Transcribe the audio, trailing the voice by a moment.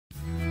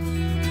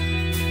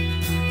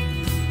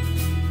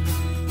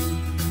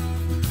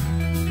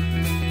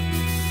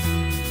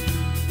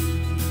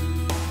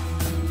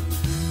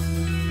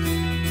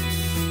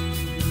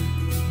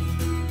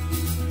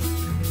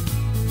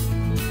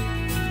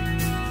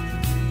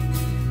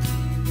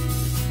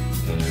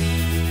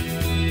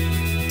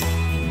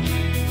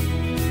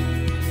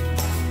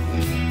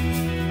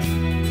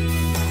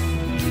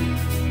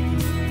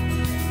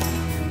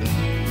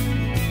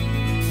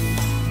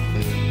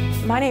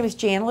My name is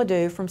Jan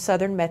Ledoux from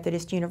Southern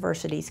Methodist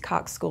University's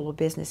Cox School of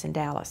Business in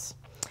Dallas.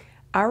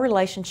 Our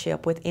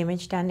relationship with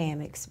Image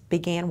Dynamics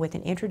began with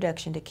an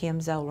introduction to Kim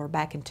Zoller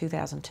back in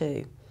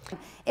 2002.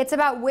 It's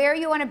about where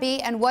you want to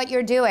be and what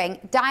you're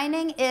doing.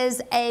 Dining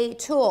is a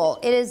tool.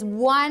 It is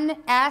one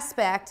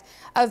aspect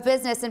of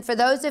business, and for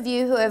those of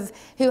you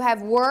who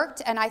have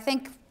worked, and I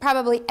think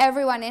probably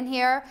everyone in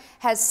here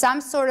has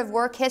some sort of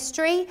work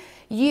history,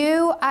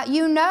 you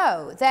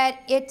know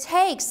that it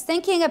takes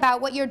thinking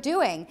about what you're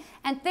doing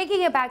and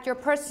thinking about your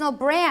personal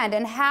brand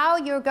and how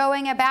you're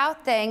going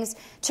about things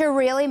to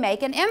really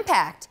make an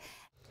impact.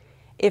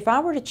 If I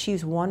were to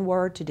choose one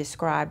word to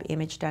describe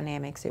Image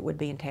Dynamics, it would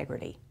be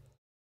integrity.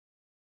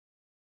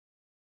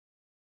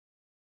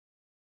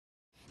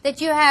 That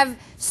you have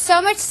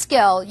so much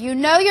skill, you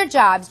know your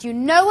jobs, you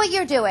know what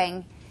you're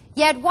doing,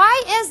 yet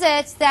why is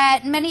it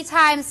that many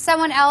times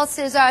someone else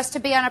is asked to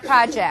be on a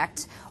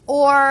project,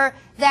 or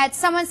that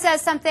someone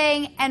says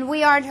something and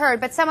we aren't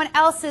heard, but someone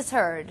else is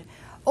heard,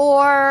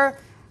 or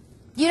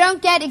you don't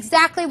get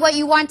exactly what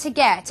you want to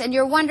get, and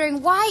you're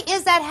wondering, why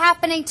is that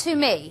happening to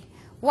me?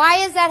 Why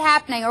is that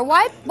happening? Or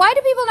why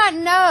do people not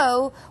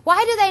know,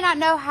 why do they not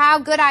know how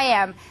good I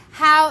am,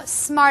 how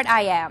smart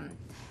I am?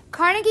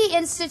 Carnegie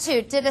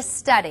Institute did a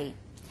study,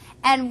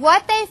 and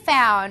what they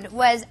found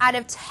was out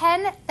of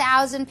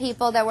 10,000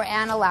 people that were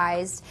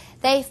analyzed,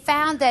 they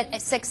found that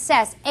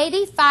success,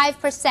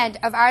 85%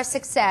 of our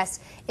success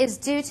is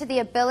due to the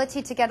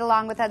ability to get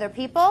along with other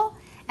people,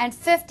 and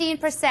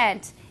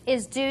 15%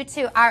 is due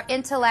to our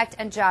intellect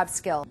and job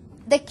skill.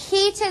 The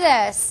key to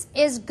this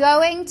is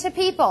going to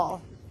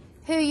people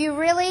who you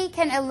really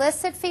can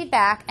elicit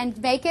feedback and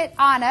make it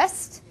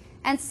honest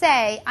and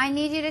say, I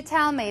need you to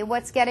tell me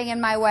what's getting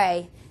in my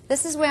way.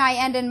 This is where I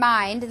end in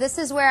mind. This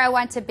is where I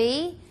want to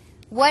be.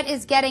 What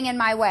is getting in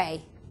my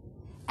way?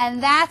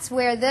 And that's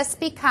where this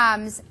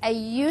becomes a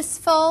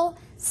useful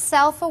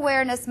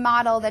self-awareness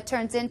model that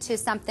turns into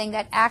something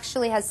that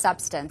actually has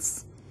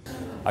substance.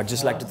 I'd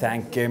just like to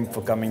thank Kim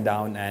for coming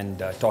down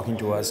and talking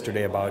to us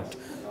today about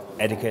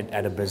etiquette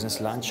at a business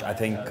lunch. I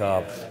think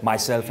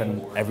myself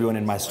and everyone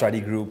in my study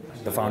group,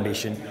 the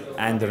foundation,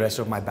 and the rest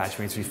of my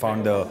batchmates, we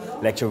found the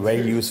lecture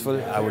very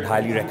useful. I would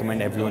highly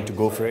recommend everyone to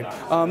go for it.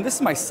 This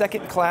is my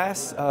second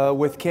class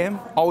with Kim.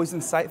 Always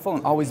insightful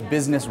and always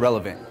business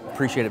relevant.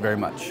 Appreciate it very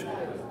much.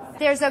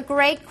 There's a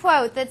great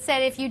quote that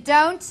said, if you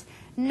don't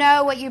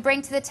know what you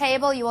bring to the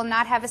table, you will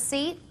not have a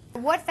seat.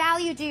 What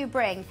value do you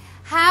bring?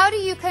 How do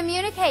you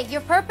communicate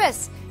your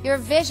purpose, your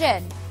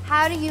vision?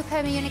 How do you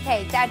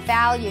communicate that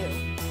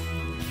value?